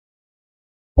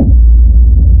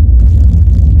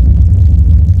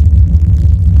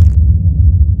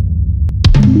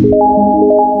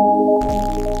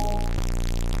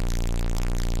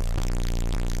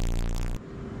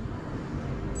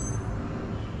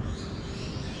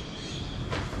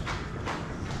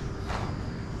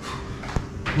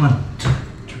1, 2,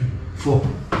 3, 4,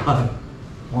 5.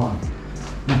 1,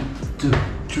 2,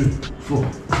 3, 4,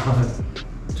 5.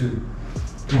 2,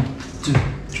 1, 2,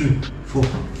 3, 4,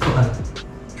 5.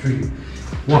 3,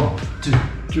 1, 2,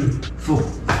 3, 4,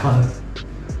 5.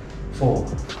 4,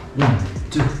 1,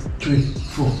 2, 3,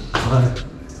 4, 5.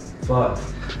 5,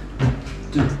 1,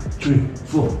 2, 3,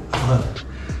 4, 5.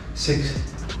 6,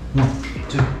 1,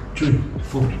 2, 3,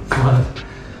 4, 5.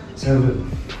 7,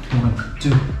 1,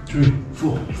 2, 3,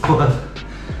 4, 5.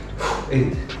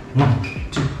 8, 1,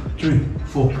 2, 3,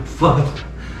 4, 5.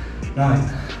 9,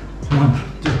 1,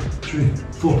 2, 3,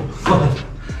 4, 5.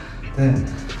 10,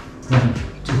 1,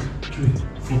 2, 3,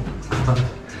 4, 5.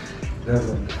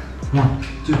 11, 1,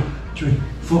 2, 3,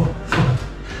 4, 5.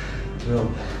 12,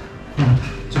 1,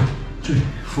 2, 3,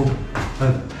 4,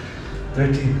 5.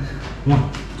 13,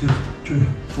 1, 2, 3,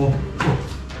 4, 4.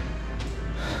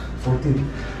 14,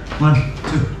 1,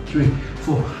 2, 3,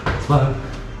 4, 5.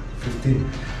 15,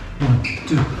 1,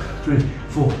 2, 3,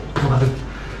 4, 5.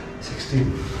 16,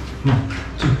 1,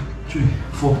 2, 3,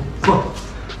 4, 5.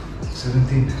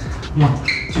 17, 1,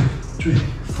 2, 3,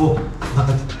 4,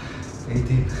 5.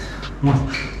 18, 1,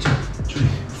 2, 3,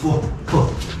 4,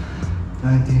 5.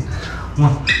 19,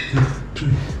 1, 2, 3,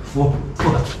 4,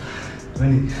 5.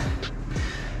 20.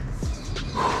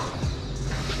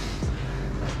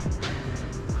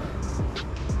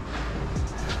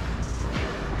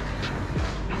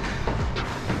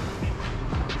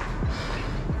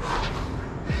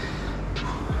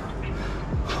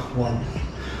 One,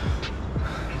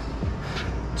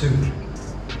 2,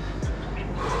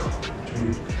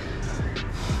 3,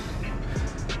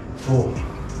 4,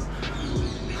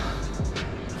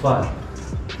 5,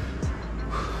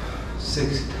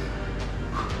 6,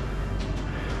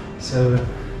 7,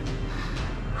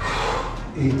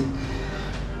 8,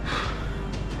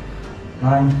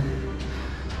 9,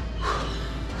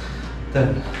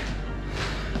 10.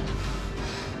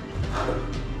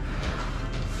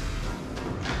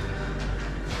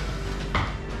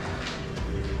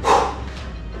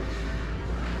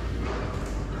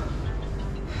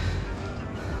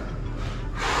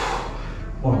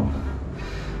 One,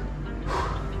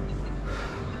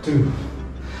 2,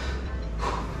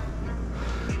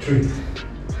 3,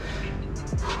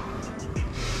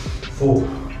 4,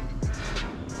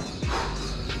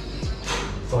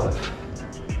 5.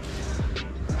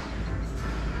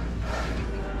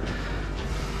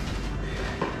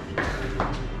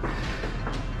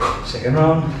 Second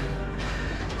round.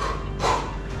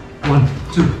 1,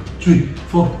 2, 3,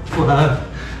 4, 5.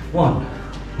 1,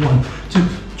 1, 2,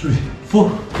 3, 4,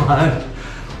 5.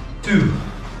 2,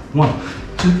 1,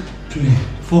 2, 3,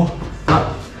 4,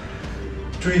 5.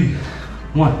 3,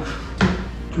 1, 2,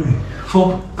 3,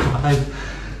 4, 5.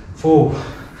 4,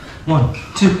 1,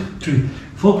 2, 3,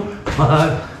 4,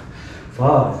 5.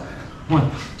 5,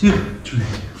 1, 2, 3,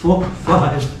 4,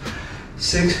 5.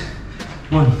 6,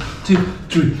 1, 2,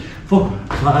 3, 4,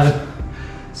 5.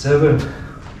 7,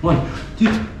 1, 2,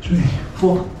 3,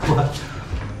 4, 5.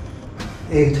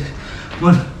 8,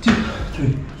 1, 2,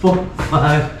 3, 4,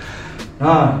 5.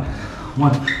 9,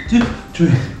 1, 2, 3,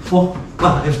 4,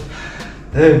 5.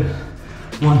 10,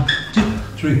 1, 2,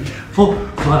 3, 4,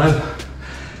 5.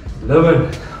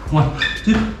 11, 1,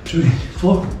 2, 3,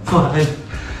 4, 5.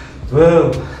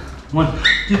 12, 1,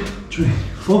 2, 3,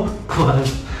 4, 5.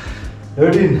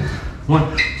 13,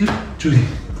 1, 2, 3,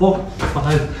 4,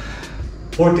 5.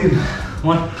 14,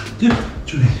 1, 2,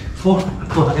 3, 4,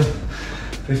 5.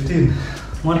 15,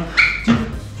 1, 2,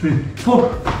 3, 4,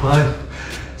 5.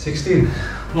 16,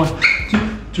 1, 2,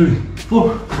 3,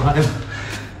 4, 5.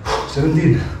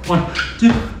 17, 1,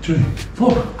 2, 3,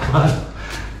 4, 5.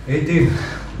 18,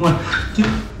 1, 2,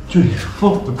 3,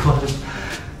 4, 5.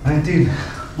 19,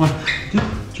 1, 2,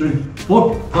 3,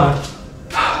 4, 5.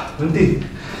 20.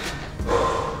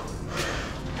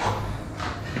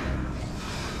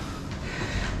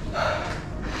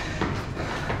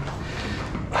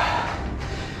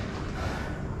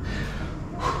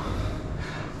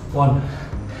 One,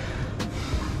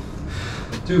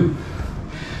 2,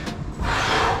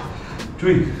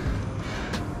 3,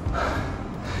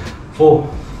 4,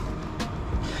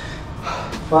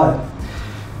 5,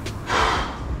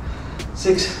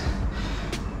 6,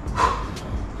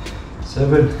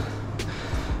 7,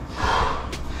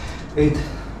 8,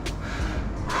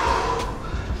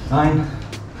 9,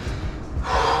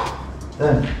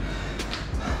 10.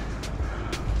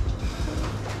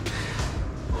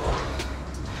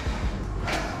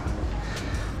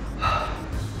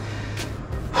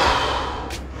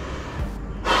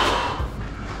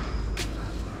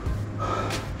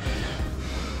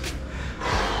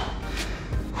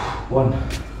 One,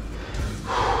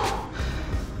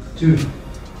 2,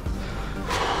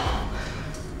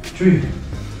 3,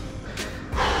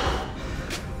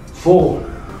 4,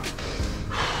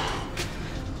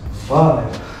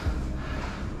 5.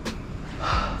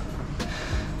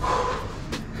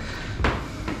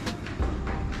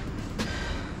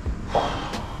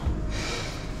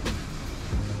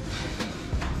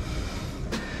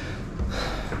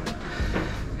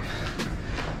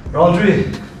 Round 3.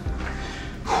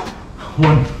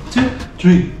 1, 2,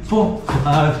 3, 4,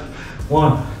 5.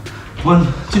 1, 1,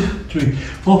 2, 3,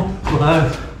 4,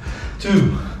 5.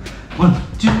 2, 1,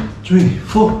 2, 3,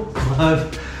 4,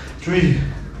 5. 3,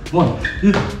 1,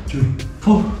 2, 3,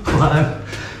 4, 5.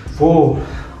 4,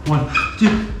 1, 2,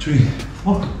 3,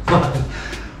 4, 5.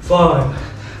 5,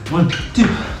 1, 2,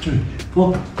 3,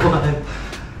 4, 5.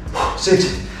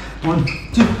 6, 1,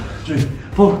 2, 3,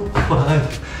 4,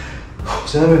 5.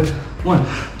 7, 1,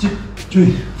 2,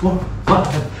 3, 4,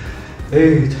 5.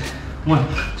 8, 1,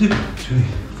 2, 3,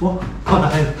 4,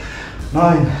 5.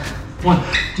 9, 1,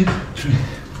 2, 3,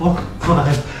 4,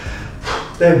 5.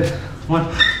 10, 1,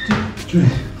 2, 3,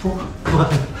 4,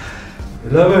 5.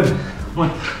 11,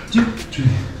 1, 2, 3,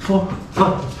 4,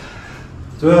 5.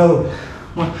 12,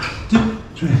 1, 2,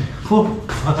 3, 4,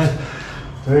 5.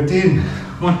 13,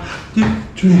 1, 2,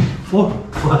 3, 4,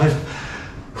 5.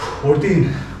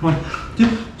 14, 1, 2,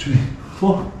 3,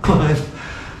 4, 5.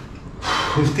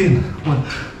 15, 1,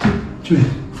 2, 3,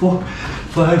 4,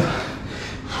 5.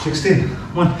 16,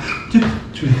 1, 2,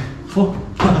 3, 4,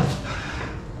 5.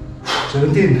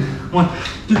 17, 1,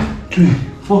 2, 3,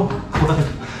 4, 5.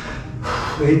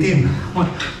 18, 1,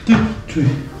 2, 3,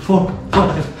 4,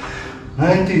 5.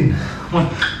 19, 1,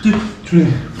 2, 3,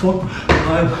 4,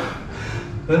 5.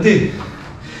 20.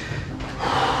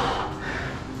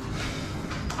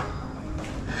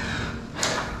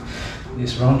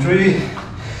 This round 3.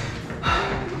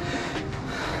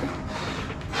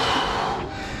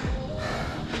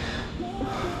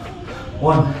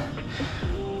 1,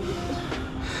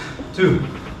 2,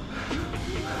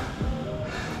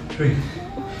 3,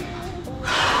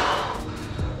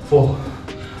 4,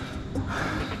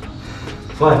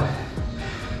 5,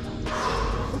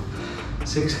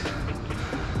 6,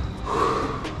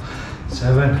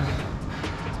 7,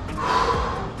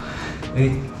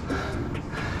 8,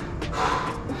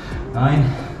 9,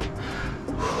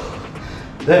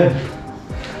 10.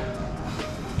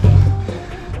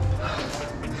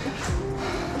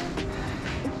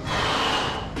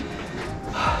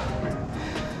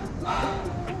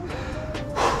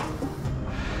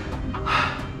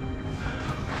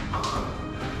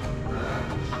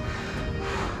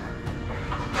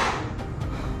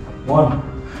 One,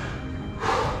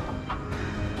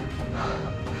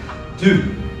 2,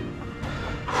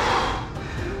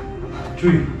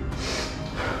 3,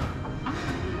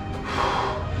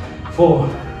 4,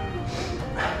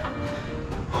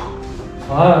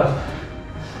 5.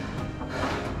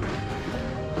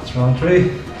 That's round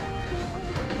 3.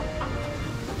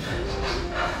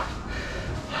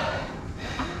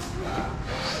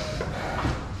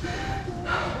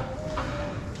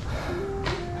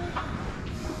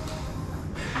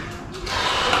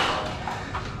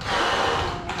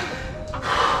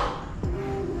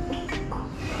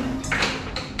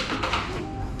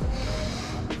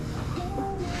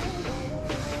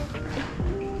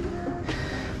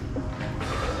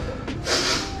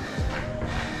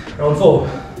 Round 4.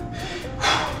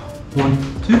 1,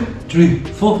 2, 3,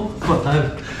 4,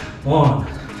 5. 1,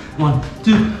 1,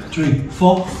 2, 3,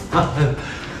 4, 5.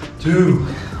 2,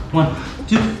 1,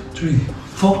 2, 3,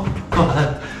 4,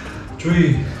 5.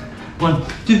 3, 1,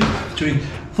 2, 3,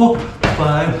 4,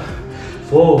 5.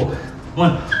 4,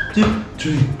 1, 2,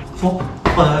 3, 4,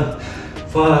 5.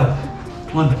 5,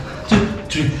 1, 2,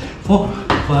 3, 4,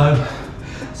 5.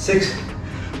 6,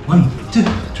 1, 2,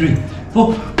 3,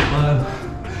 4, 5.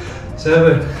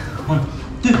 7, 1,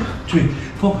 2, 3,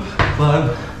 4,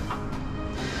 5.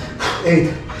 8,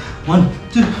 1,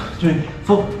 2, 3,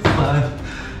 4, 5.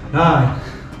 9,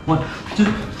 1, 2,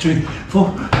 3, 4,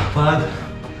 5.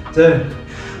 10,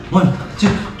 1, 2,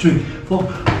 3, 4,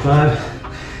 5.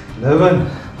 11,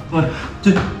 1,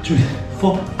 2, 3,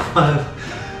 4, 5.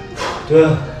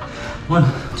 12, 1,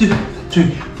 2, 3,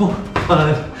 4,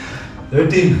 5.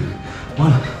 13,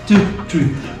 1, 2,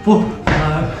 3, 4,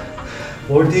 5.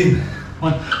 14,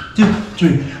 1, 2,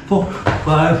 3, 4,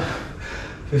 5.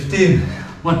 15,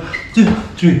 1, 2,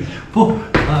 3, 4,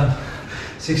 5.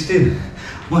 16,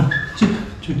 1, 2,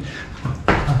 3, 4,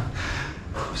 5.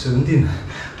 17,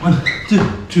 1, 2,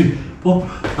 3, 4,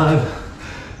 5.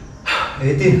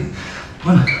 18,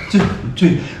 1, 2,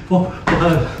 3, 4,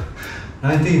 5.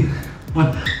 19,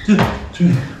 1, 2,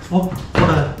 3, 4,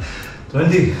 5.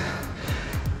 20.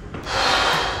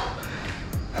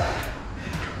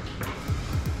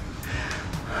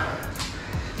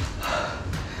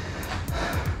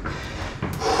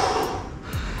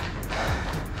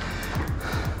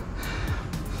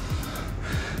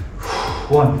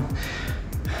 One,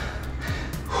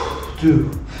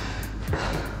 two,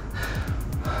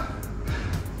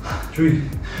 three,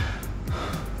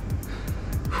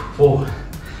 four,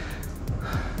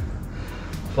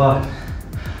 five,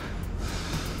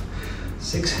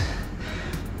 six,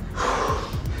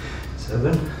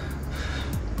 seven,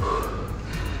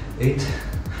 8,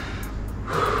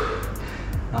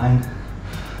 9,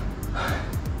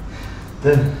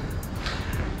 10.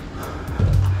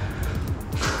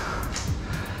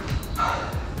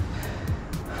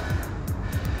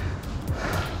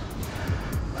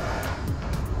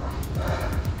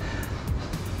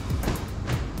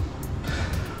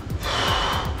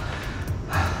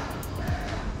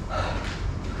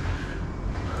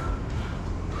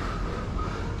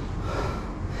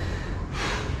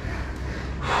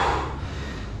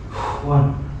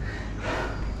 One,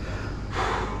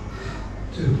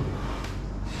 two,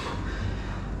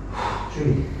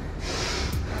 three,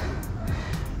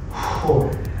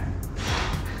 four,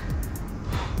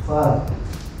 five,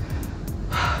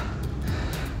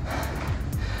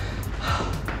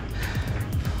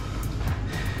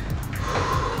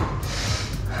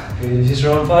 okay, this is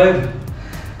round 5.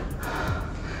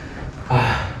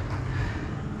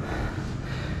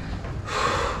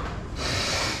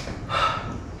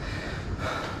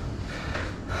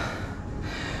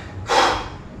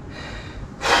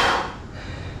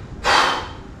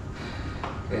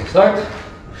 Okay, start.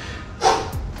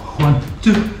 1,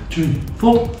 2, 3,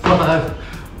 4, 5.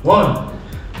 1,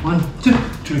 1, 2,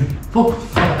 3, 4,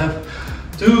 5.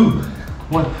 2,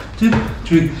 1, 2,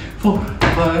 3, 4,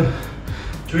 5.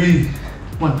 3,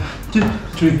 1, 2,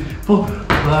 3, 4,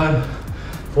 5.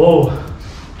 4,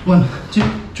 1, 2,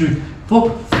 3, 4,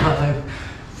 5.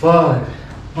 5,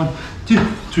 1, 2,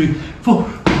 3, 4,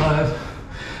 5.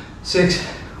 6,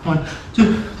 1,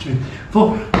 2, 3,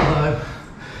 4, 5.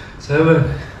 7,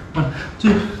 1,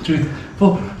 2, 3,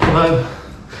 4, 5.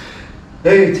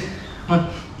 8, 1,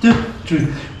 2, 3,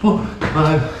 4,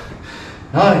 5.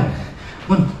 9,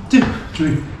 1, 2,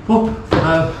 3, 4,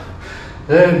 5.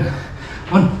 10,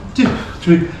 1, 2,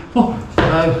 3, 4,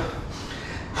 5.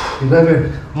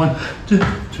 11, 1, 2,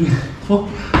 3, 4,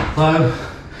 5.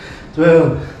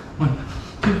 12, 1,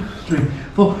 2, 3,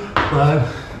 4, 5.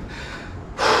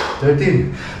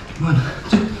 13, 1,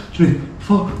 2, 3,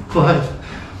 4, 5.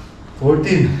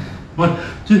 14, 1,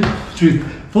 2, 3,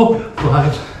 4,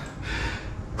 5.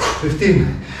 15,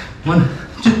 1,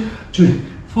 2, 3,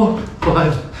 4,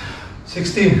 5.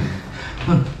 16,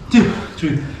 1, 2,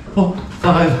 3, 4,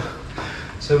 5.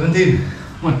 17,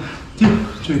 1, 2,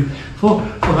 3, 4,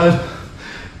 5.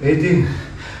 18,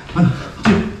 1,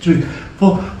 2, 3,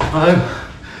 4, 5.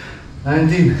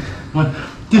 19, 1,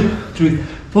 2, 3,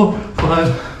 4,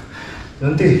 5.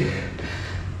 20.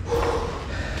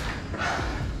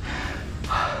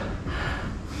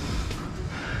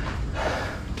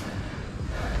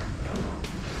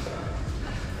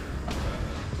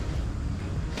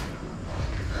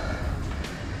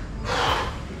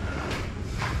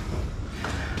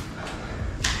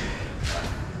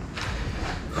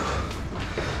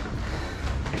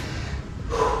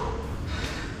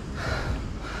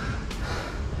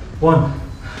 One,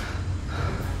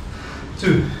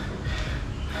 2,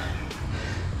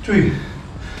 3,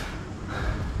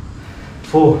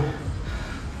 4,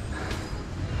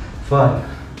 5,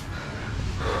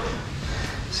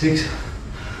 6,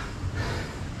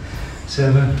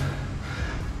 7,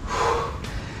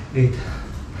 8,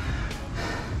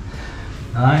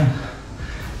 9,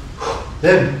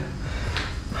 10.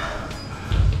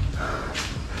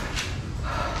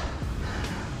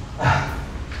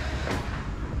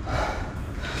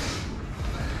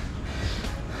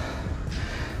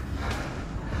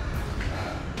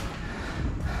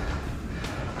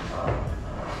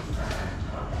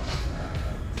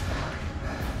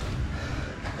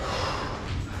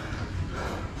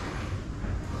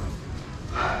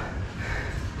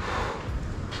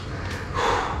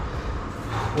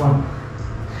 One,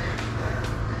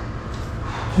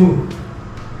 2,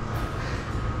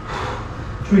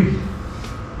 3,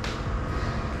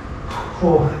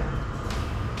 4,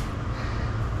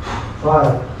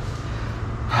 5.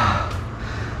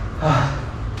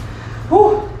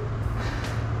 Woo.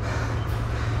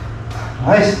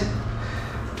 Nice.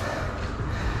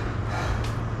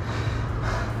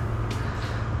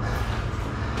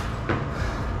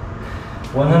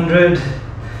 $100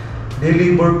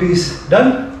 daily burpees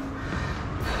done.